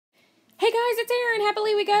guys, it's Erin.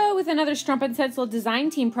 Happily we go with another Strumpet Stencil design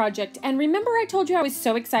team project. And remember I told you I was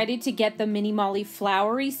so excited to get the Minimoley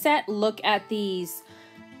Flowery set? Look at these.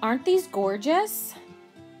 Aren't these gorgeous?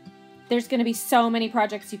 There's going to be so many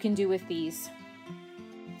projects you can do with these.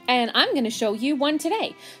 And I'm going to show you one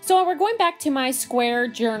today. So we're going back to my square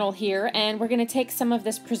journal here, and we're going to take some of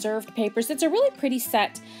this preserved papers. It's a really pretty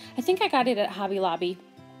set. I think I got it at Hobby Lobby.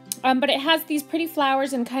 But it has these pretty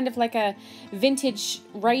flowers and kind of like a vintage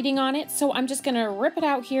writing on it. So I'm just going to rip it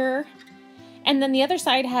out here. And then the other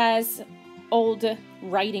side has old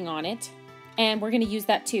writing on it. And we're going to use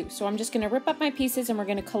that too. So I'm just going to rip up my pieces and we're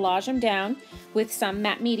going to collage them down with some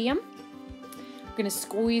matte medium. We're going to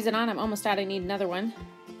squeeze it on. I'm almost out. I need another one.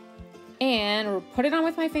 And we'll put it on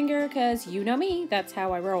with my finger because you know me. That's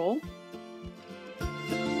how I roll.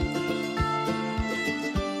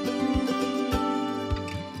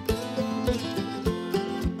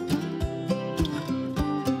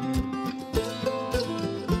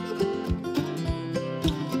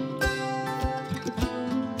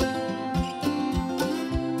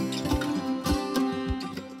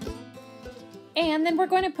 And then we're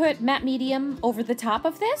going to put matte medium over the top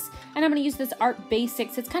of this, and I'm going to use this Art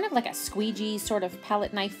Basics. It's kind of like a squeegee sort of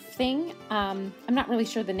palette knife thing. I'm not really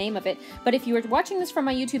sure the name of it, but if you were watching this from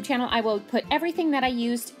my YouTube channel, I will put everything that I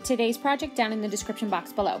used today's project down in the description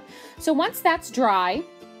box below. So once that's dry,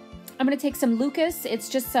 I'm going to take some Lukas. It's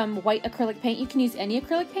just some white acrylic paint. You can use any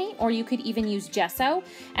acrylic paint, or you could even use gesso.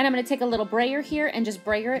 And I'm going to take a little brayer here and just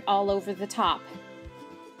brayer it all over the top.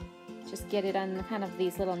 Just get it on kind of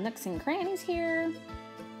these little nooks and crannies here.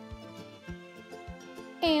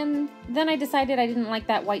 And then I decided I didn't like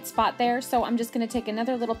that white spot there, so I'm just going to take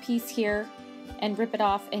another little piece here and rip it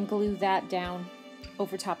off and glue that down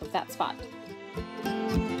over top of that spot.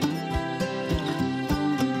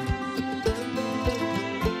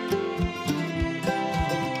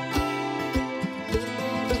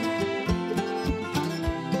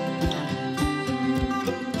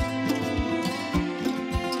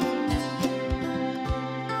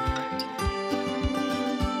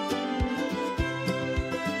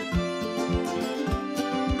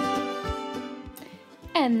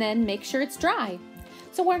 And then make sure it's dry.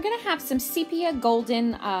 So we're gonna have some sepia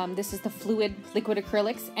golden, this is the fluid liquid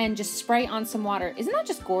acrylics, and just spray on some water. Isn't that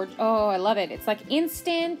just gorgeous? Oh, I love it. It's like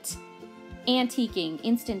instant antiquing,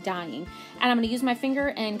 instant dyeing. And I'm gonna use my finger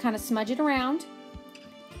and kind of smudge it around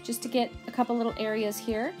just to get a couple little areas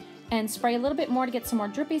here, and spray a little bit more to get some more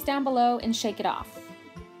drippies down below and shake it off.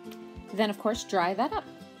 Then of course dry that up.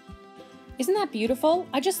 Isn't that beautiful?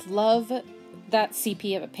 I just love that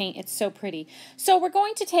sepia paint. It's so pretty. So we're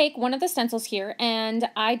going to take one of the stencils here, and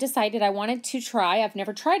I decided I wanted to try, I've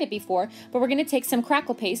never tried it before, but we're going to take some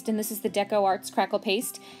Crackle paste, and this is the DecoArt's Crackle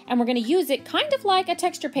paste, and we're going to use it kind of like a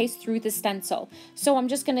texture paste through the stencil. So I'm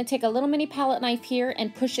just going to take a little mini palette knife here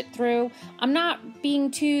and push it through. I'm not being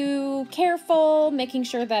too careful, making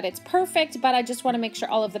sure that it's perfect, but I just want to make sure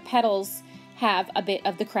all of the petals have a bit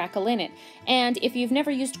of the Crackle in it. And if you've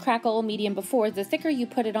never used Crackle medium before, the thicker you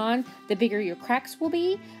put it on, the bigger your cracks will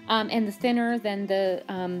be, and the thinner, then the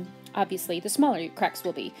obviously the smaller your cracks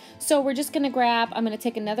will be. So we're just going to grab, I'm going to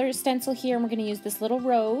take another stencil here, and we're going to use this little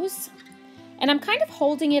rose, and I'm kind of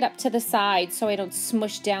holding it up to the side so I don't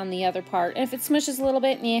smush down the other part. And if it smushes a little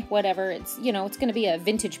bit, whatever. It's, you know, it's going to be a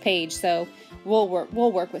vintage page, so we'll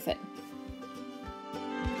work with it.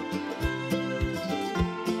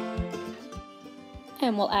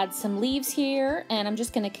 And we'll add some leaves here, and I'm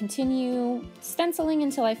just going to continue stenciling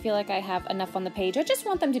until I feel like I have enough on the page. I just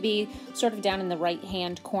want them to be sort of down in the right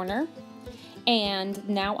hand corner. And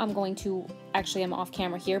now I'm going to, actually I'm off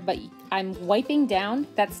camera here, but I'm wiping down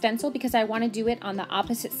that stencil because I want to do it on the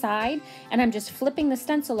opposite side, and I'm just flipping the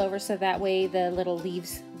stencil over so that way the little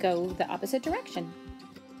leaves go the opposite direction.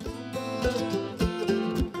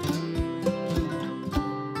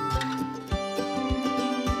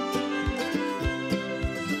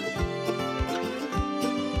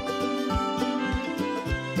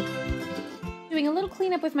 Doing a little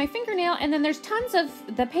cleanup with my fingernail, and then there's tons of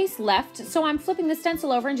the paste left, so I'm flipping the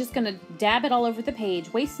stencil over and just gonna dab it all over the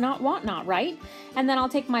page. Waste not, want not, right? And then I'll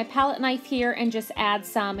take my palette knife here and just add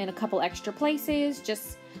some in a couple extra places,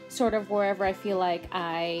 just sort of wherever I feel like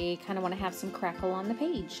I kind of want to have some Crackle on the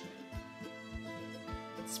page.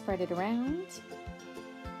 Spread it around.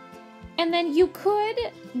 And then you could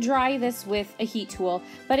dry this with a heat tool,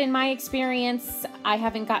 but in my experience, I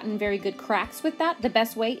haven't gotten very good cracks with that. The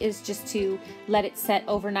best way is just to let it set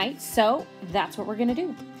overnight, so that's what we're gonna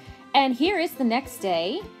do. And here is the next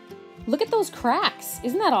day. Look at those cracks.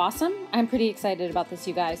 Isn't that awesome? I'm pretty excited about this,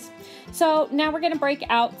 you guys. So now we're going to break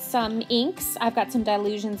out some inks. I've got some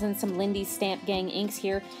Dylusions and some Lindy Stamp Gang inks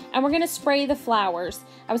here, and we're going to spray the flowers.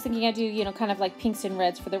 I was thinking I'd do, you know, kind of like pinks and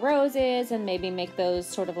reds for the roses, and maybe make those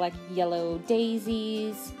sort of like yellow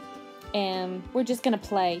daisies. And we're just going to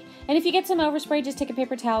play. And if you get some overspray, just take a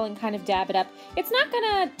paper towel and kind of dab it up. It's not going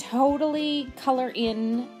to totally color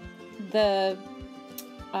in the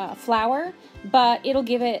flower, but it'll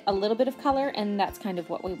give it a little bit of color, and that's kind of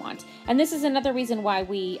what we want. And this is another reason why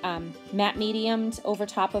we matte mediumed over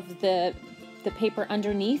top of the paper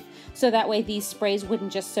underneath, so that way these sprays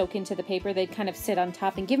wouldn't just soak into the paper. They'd kind of sit on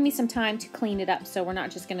top and give me some time to clean it up, so we're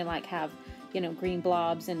not just gonna like have, you know, green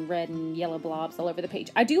blobs and red and yellow blobs all over the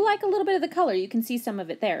page. I do like a little bit of the color. You can see some of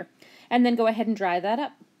it there. And then go ahead and dry that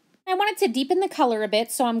up. I wanted to deepen the color a bit,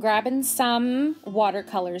 so I'm grabbing some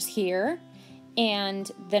watercolors here. And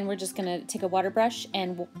then we're just going to take a water brush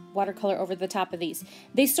and watercolor over the top of these.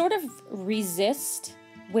 They sort of resist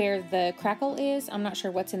where the crackle is. I'm not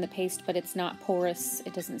sure what's in the paste, but it's not porous.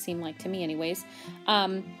 It doesn't seem like to me anyways.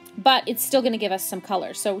 But it's still going to give us some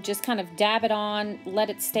color. So just kind of dab it on, let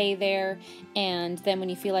it stay there, and then when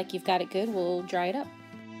you feel like you've got it good, we'll dry it up.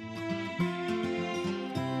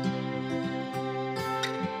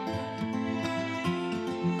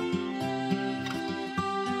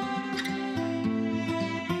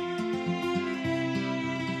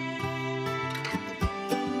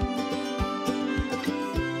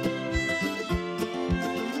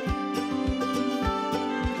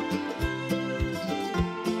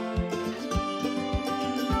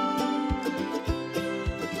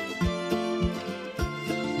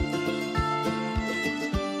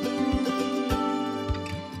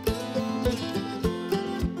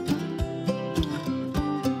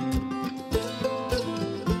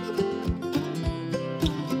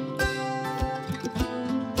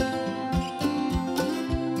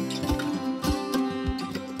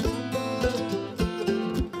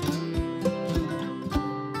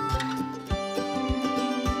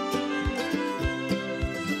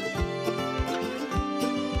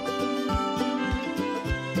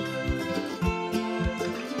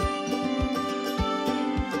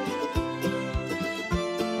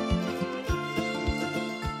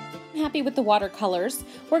 Happy with the watercolors,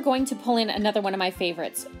 we're going to pull in another one of my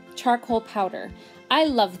favorites, charcoal powder. I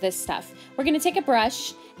love this stuff. We're going to take a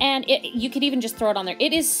brush, and you could even just throw it on there.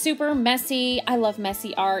 It is super messy. I love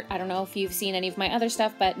messy art. I don't know if you've seen any of my other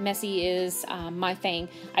stuff, but messy is my thing.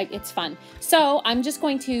 It's fun. So I'm just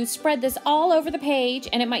going to spread this all over the page,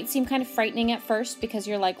 and it might seem kind of frightening at first because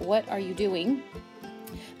you're like, what are you doing?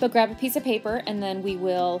 But grab a piece of paper, and then we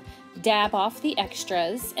will dab off the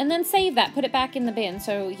extras, and then save that. Put it back in the bin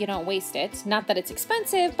so you don't waste it. Not that it's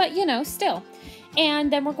expensive, but you know, still.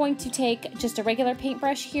 And then we're going to take just a regular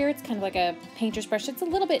paintbrush here. It's kind of like a painter's brush. It's a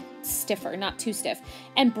little bit stiffer, not too stiff.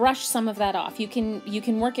 And brush some of that off. You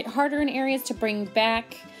can work it harder in areas to bring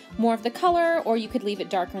back more of the color, or you could leave it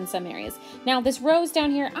darker in some areas. Now this rose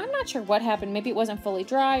down here, I'm not sure what happened. Maybe it wasn't fully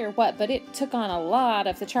dry or what, but it took on a lot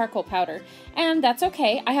of the charcoal powder, and that's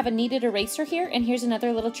okay. I have a kneaded eraser here, and here's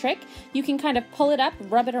another little trick. You can kind of pull it up,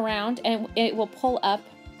 rub it around, and it will pull up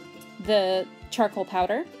the charcoal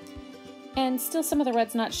powder. And still some of the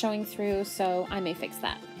red's not showing through, so I may fix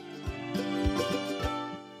that.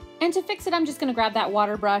 And to fix it, I'm just going to grab that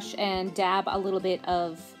water brush and dab a little bit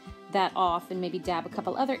of that off, and maybe dab a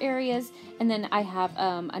couple other areas. And then I have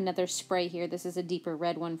another spray here. This is a deeper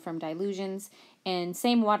red one from Dylusions, and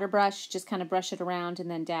same water brush, just kind of brush it around and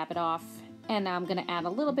then dab it off. And now I'm going to add a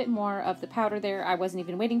little bit more of the powder there. I wasn't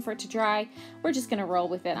even waiting for it to dry. We're just going to roll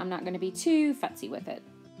with it. I'm not going to be too futzy with it.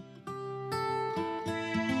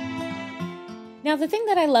 Now the thing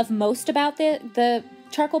that I love most about the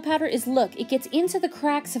charcoal powder is, look, it gets into the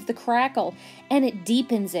cracks of the crackle and it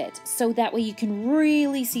deepens it, so that way you can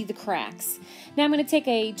really see the cracks. Now I'm going to take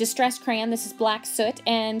a distressed crayon, this is black soot,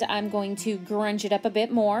 and I'm going to grunge it up a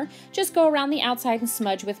bit more. Just go around the outside and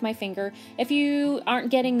smudge with my finger. If you aren't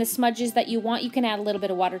getting the smudges that you want, you can add a little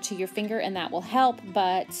bit of water to your finger and that will help,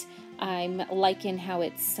 but I'm liking how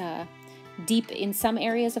it's deep in some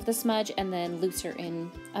areas of the smudge and then looser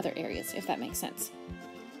in other areas, if that makes sense.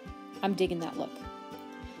 I'm digging that look.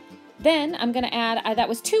 Then I'm going to add, that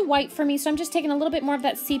was too white for me, so I'm just taking a little bit more of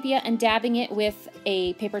that sepia and dabbing it with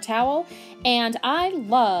a paper towel. And I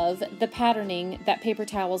love the patterning that paper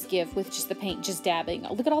towels give with just the paint, just dabbing.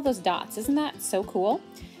 Oh, look at all those dots. Isn't that so cool?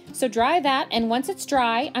 So dry that, and once it's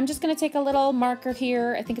dry, I'm just going to take a little marker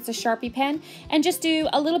here, I think it's a Sharpie pen, and just do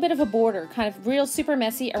a little bit of a border, kind of real super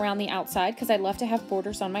messy around the outside, because I love to have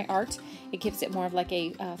borders on my art. It gives it more of like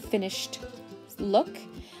a finished look.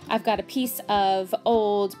 I've got a piece of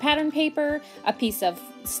old pattern paper, a piece of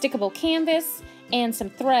stickable canvas, and some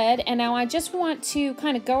thread, and now I just want to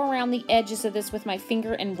kind of go around the edges of this with my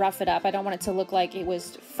finger and rough it up. I don't want it to look like it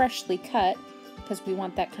was freshly cut because we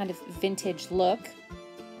want that kind of vintage look.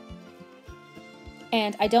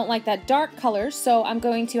 And I don't like that dark color, so I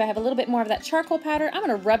have a little bit more of that charcoal powder. I'm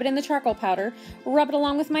going to rub it in the charcoal powder, rub it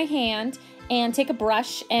along with my hand, and take a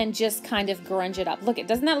brush and just kind of grunge it up. Look,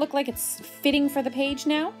 doesn't that look like it's fitting for the page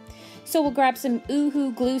now? So we'll grab some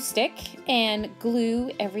Oohoo glue stick and glue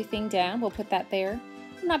everything down. We'll put that there.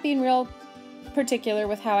 I'm not being real particular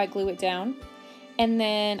with how I glue it down. And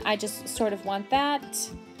then I just sort of want that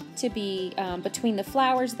to be between the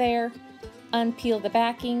flowers there. Unpeel the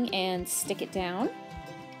backing and stick it down.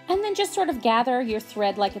 And then just sort of gather your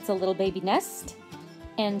thread like it's a little baby nest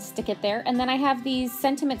and stick it there. And then I have these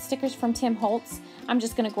sentiment stickers from Tim Holtz. I'm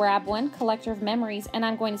just going to grab one, Collector of Memories, and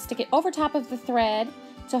I'm going to stick it over top of the thread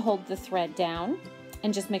to hold the thread down,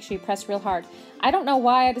 and just make sure you press real hard. I don't know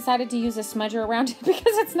why I decided to use a smudger around it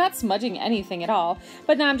because it's not smudging anything at all.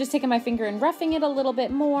 But now I'm just taking my finger and roughing it a little bit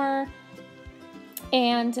more.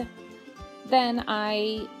 And then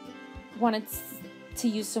I wanted to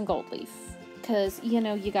use some gold leaf because, you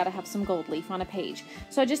know, you got to have some gold leaf on a page.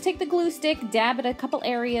 So I just take the glue stick, dab it a couple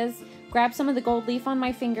areas, grab some of the gold leaf on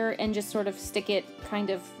my finger, and just sort of stick it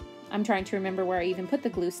kind of, I'm trying to remember where I even put the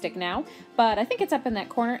glue stick now, but I think it's up in that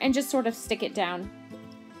corner, and just sort of stick it down.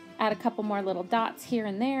 Add a couple more little dots here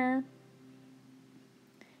and there,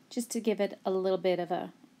 just to give it a little bit of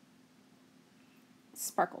a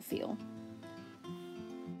sparkle feel.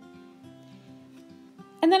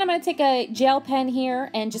 And then I'm going to take a gel pen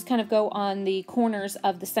here and just kind of go on the corners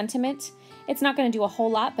of the sentiment. It's not going to do a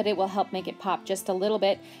whole lot, but it will help make it pop just a little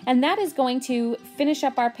bit. And that is going to finish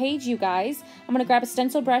up our page, you guys. I'm going to grab a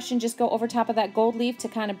stencil brush and just go over top of that gold leaf to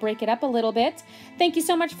kind of break it up a little bit. Thank you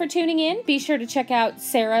so much for tuning in. Be sure to check out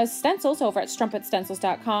Sarah's stencils over at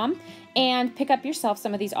strumpetstencils.com and pick up yourself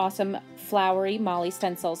some of these awesome flowery Molly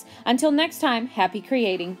stencils. Until next time, happy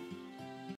creating.